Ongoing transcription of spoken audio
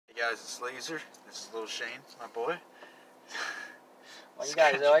guys, it's Laser. This is Little Shane, my boy. Well, you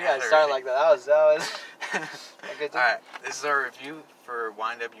guys start like that. That was a good thing. Alright, this is our review for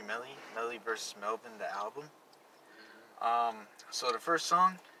YNW Melly versus Melvin, the album. So the first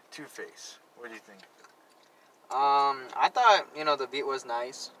song, Two-Face. What do you think? I thought, the beat was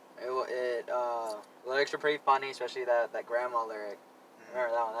nice. Lyrics were pretty funny, especially that grandma lyric. Mm-hmm.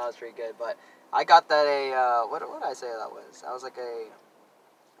 Remember that one? That was pretty good. But I got that what did I say that was? That was like a...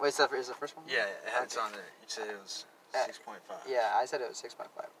 Wait, is the first one? Yeah, it had on there. You said it was 6.5. Yeah, I said it was 6.5.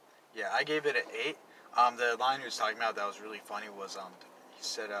 Yeah, I gave it an 8. The line he was talking about that was really funny was he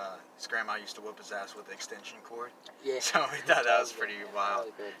said his grandma used to whip his ass with the extension cord. Yeah. So I thought that was pretty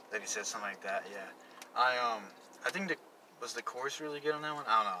wild that he said something like that. Yeah. I think was the chorus really good on that one?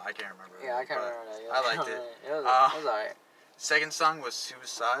 I don't know. I can't remember. Yeah, I can't remember that. Yeah. I liked it. It was alright. Second song was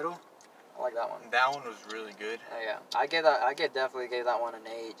Suicidal. I like that one. That one was really good. Yeah, I definitely gave that one an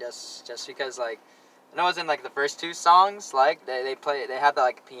 8, just because I know it's in the first two songs, they had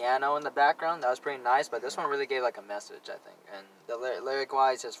the piano in the background. That was pretty nice, but this one really gave a message, I think. And the lyric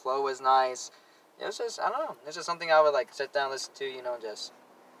wise, his flow was nice. It was just, I don't know, it's just something I would sit down and listen to, just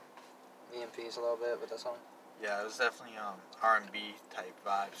be in peace a little bit with the song. Yeah, it was definitely R&B type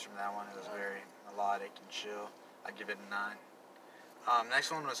vibes from that one. It was very melodic and chill. I'd give it a 9. Next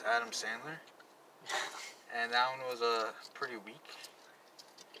one was Adam Sandler, and that one was pretty weak.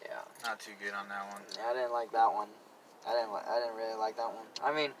 Yeah. Not too good on that one. Yeah, I didn't like that one. I didn't really like that one.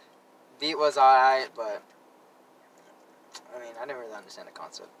 I mean, beat was alright, but I didn't really understand the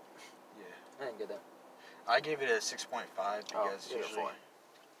concept. Yeah. I didn't get that. I gave it a 6.5 because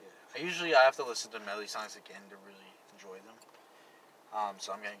usually I have to listen to Melly songs again to really enjoy them.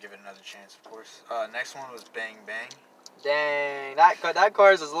 So I'm gonna give it another chance, of course. Next one was Bang Bang. Dang, that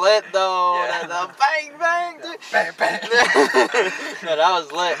chorus was lit though. Yeah. The bang bang, dude. Bang bang. No, that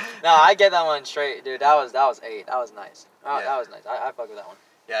was lit. No, I get that one straight, dude. That was 8. That was nice. Yeah. That was nice. I fuck with that one.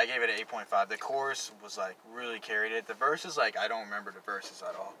 Yeah, I gave it an 8.5. The chorus was really carried it. The verses I don't remember the verses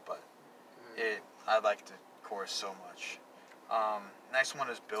at all, but I liked the chorus so much. Next one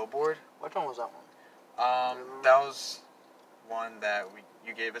is Billboard. Which one was that one? That was one that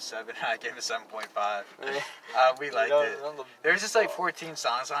you gave a 7, I gave a 7.5. We liked it. There's just 14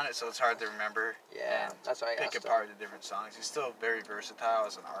 songs on it, so it's hard to remember. Yeah, that's right. Pick apart the different songs. He's still very versatile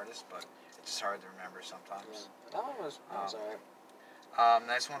as an artist, but it's just hard to remember sometimes. Yeah. That one was alright.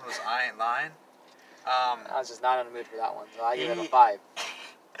 Next one was I Ain't Lying. I was just not in the mood for that one, so I gave it a 5.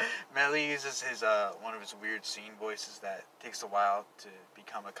 Melly uses his one of his weird scene voices that takes a while to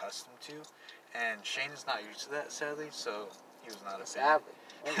become accustomed to, and Shane is not used to that, sadly, so he was not a fan. Sadly.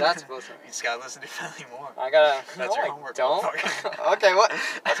 What's that supposed to mean? You just gotta listen to Melly more. That's your homework. Don't. Okay, what?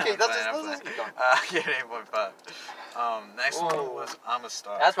 Let's keep going. Yeah, 8.5. Next one was I'm a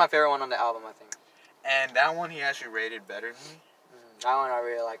Star. That's my favorite one on the album, I think. And that one he actually rated better than me. That one I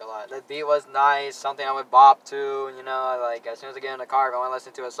really like a lot. The beat was nice, something I would bop to, as soon as I get in the car, if I want to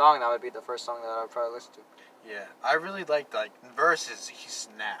listen to a song, that would be the first song that I would probably listen to. Yeah, I really liked, verses, he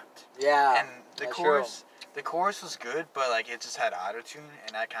snapped. Yeah, and the chorus was good, but, it just had auto-tune,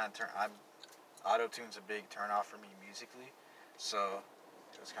 and that kind of auto-tune's a big turn-off for me musically, so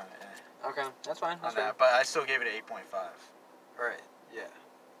it was kind of Okay, that's fine. That's fine. But I still gave it an 8.5. Alright, yeah.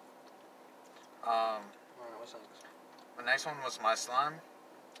 Alright, what's next? The next one was My Slime.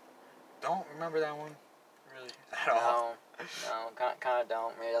 Don't remember that one, really, at all. No, kind of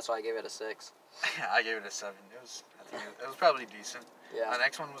don't. Maybe that's why I gave it a 6. I gave it a 7. It was probably decent. Yeah. The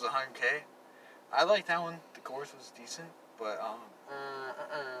next one was 100K. I liked that one. The chorus was decent, but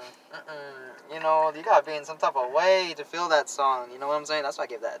you gotta be in some type of way to feel that song. You know what I'm saying? That's why I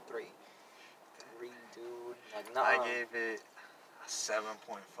gave that a 3. 3, dude. I gave it a 7.5.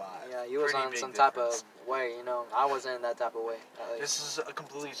 Yeah, you was on some type of way. I wasn't in that type of way. This is a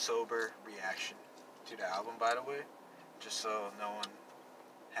completely sober reaction to the album, by the way, just so no one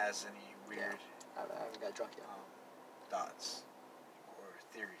has any weird I haven't got drunk yet. thoughts or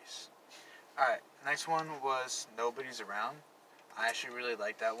theories. Alright, next one was Nobody's Around. I actually really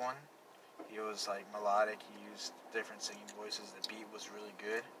liked that one. He was melodic, he used different singing voices, the beat was really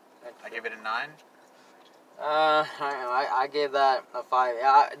good. I gave it a 9. I gave that a 5.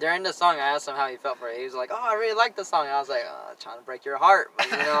 Yeah, during the song, I asked him how he felt for it. He was like, "Oh, I really like the song." And I was like, "Trying to break your heart,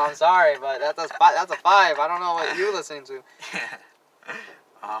 but I'm sorry, but that's a 5. I don't know what you listening to."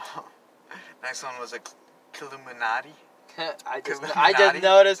 Next one was a Killuminati. I just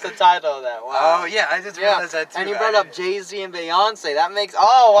noticed the title of that. Wow. Oh yeah, I just realized that too. And you brought up Jay-Z and Beyonce. That makes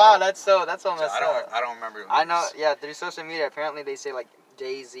that's so messed up. I don't remember. I know. Yeah, through social media, apparently they say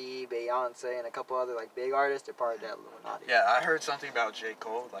Jay-Z, Beyonce, and a couple other like big artists, they're part of that Illuminati. Yeah, I heard something about J.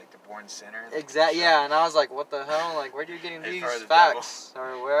 Cole, like the Born Sinner. Like, Exactly. Yeah, and I was like, what the hell? Like, where are you getting He's these part of the facts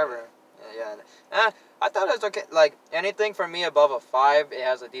or wherever? Yeah. I thought it was okay. Like anything for me above a 5, it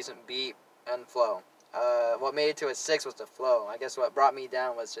has a decent beat and flow. What made it to a 6 was the flow. I guess what brought me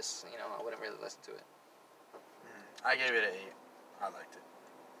down was just I wouldn't really listen to it. I gave it an 8. I liked it.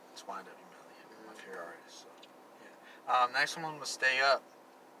 It's YNW Melly, my favorite artist. So, yeah. Next one was Stay Up.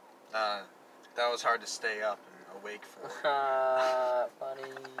 That was hard to stay up and awake for. Funny.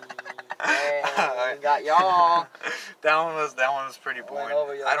 Dang, got y'all. that one was pretty boring.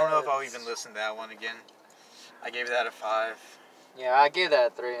 I don't know if I'll heads. even listen to that one again. I gave that a 5. Yeah, I gave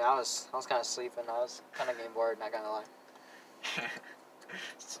that a 3. I was kind of sleeping. I was kind of getting bored. Not gonna lie.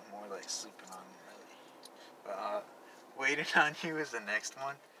 It's more like sleeping on Melly. But Waiting on You is the next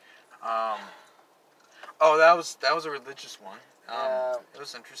one. That was a religious one. It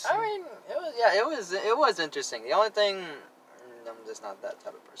was interesting. I mean, it was interesting. The only thing, I'm just not that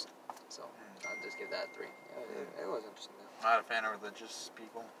type of person, so I'll just give that a 3. It was interesting. Not a fan of religious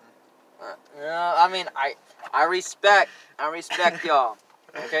people. I mean, I respect y'all.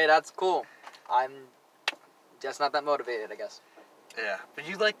 Okay, that's cool. I'm just not that motivated, I guess. Yeah, but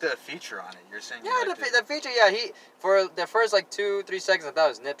you like the feature on it. You're saying Yeah, the feature. Yeah, he for the first like 2-3 seconds I thought it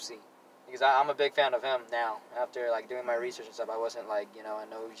was Nipsey. Because I'm a big fan of him now. After like doing my research and stuff, I wasn't like an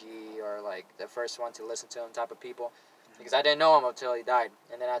OG or like the first one to listen to him type of people. Because I didn't know him until he died,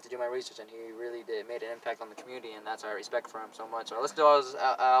 and then I had to do my research, and he really made an impact on the community, and that's why I respect for him so much. So I listened to all his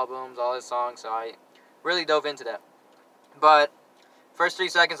albums, all his songs, so I really dove into that. But first 3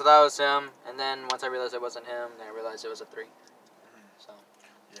 seconds I thought it was him, and then once I realized it wasn't him, then I realized it was a 3. So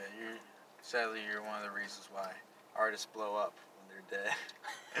yeah, sadly you're one of the reasons why artists blow up. They're dead.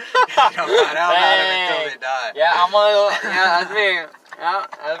 You don't find out about them until they die. Yeah, I'm one of those. Yeah, that's me. Yeah,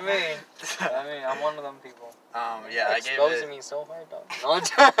 that's me. I mean, I'm one of them people. Yeah, I gave it. Exposing me so hard, dog.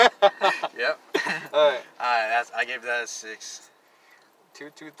 Yep. Alright. I gave that a 6. 2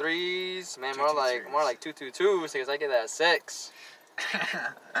 2 3s, man. 2 More 2 like 3s. 2 2 2s because I gave that a 6. Basic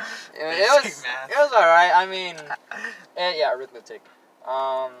math. It was alright. I mean, yeah, arithmetic.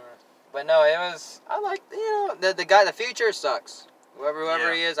 But no, it was. I like the guy. The Future sucks.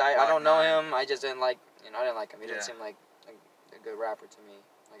 Whoever he is, I don't know him. I just didn't like I didn't like him. He didn't seem like a good rapper to me,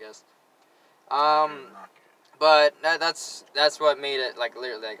 I guess. But that's what made it like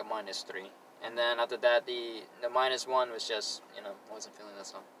literally like a -3. And then after that, the -1 was just I wasn't feeling that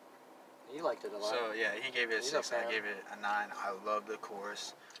song. He liked it a lot. So yeah, he gave it a 6. I gave it a 9. I love the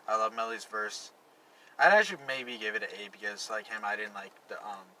chorus. I love Melly's verse. I'd actually maybe give it an 8 because like him, I didn't like the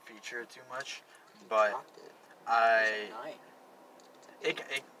feature too much. But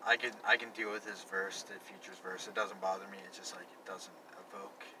I can deal with his verse, the Future's verse. It doesn't bother me. It's just like it doesn't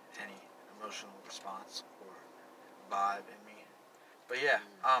evoke any emotional response or vibe in me. But yeah,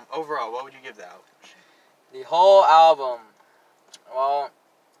 overall, what would you give the album? The whole album, well,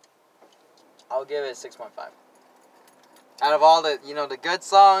 I'll give it 6.5. Out of all the the good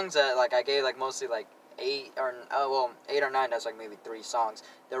songs that like I gave like mostly like 8 or 9. That's like maybe 3 songs.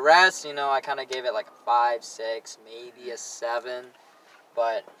 The rest, I kind of gave it like a 5, 6, maybe a 7.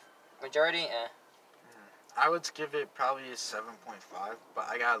 But majority, I would give it probably a 7.5, but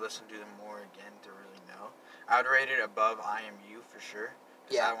I gotta listen to them more again to really know. I would rate it above I Am You for sure.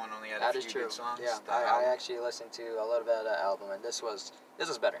 Yeah, that one only had a few good songs. Yeah, I actually listened to a little bit of that album, and this was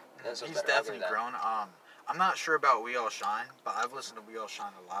better. He's definitely grown. I'm not sure about We All Shine, but I've listened to We All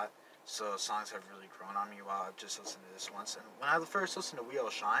Shine a lot, so songs have really grown on me while I've just listened to this once. And when I first listened to We All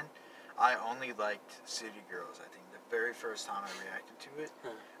Shine, I only liked City Girls, I think. Very first time I reacted to it.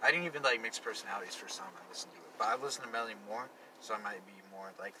 I didn't even like Mixed Personalities first time I listened to it. But I've listened to Melly more, so I might be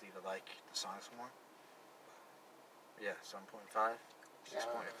more likely to like the songs more. Yeah, 7.5,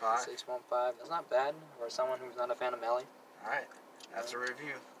 6.5. 6.5. That's not bad for someone who's not a fan of Melly. Alright, that's a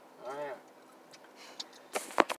review. Alright.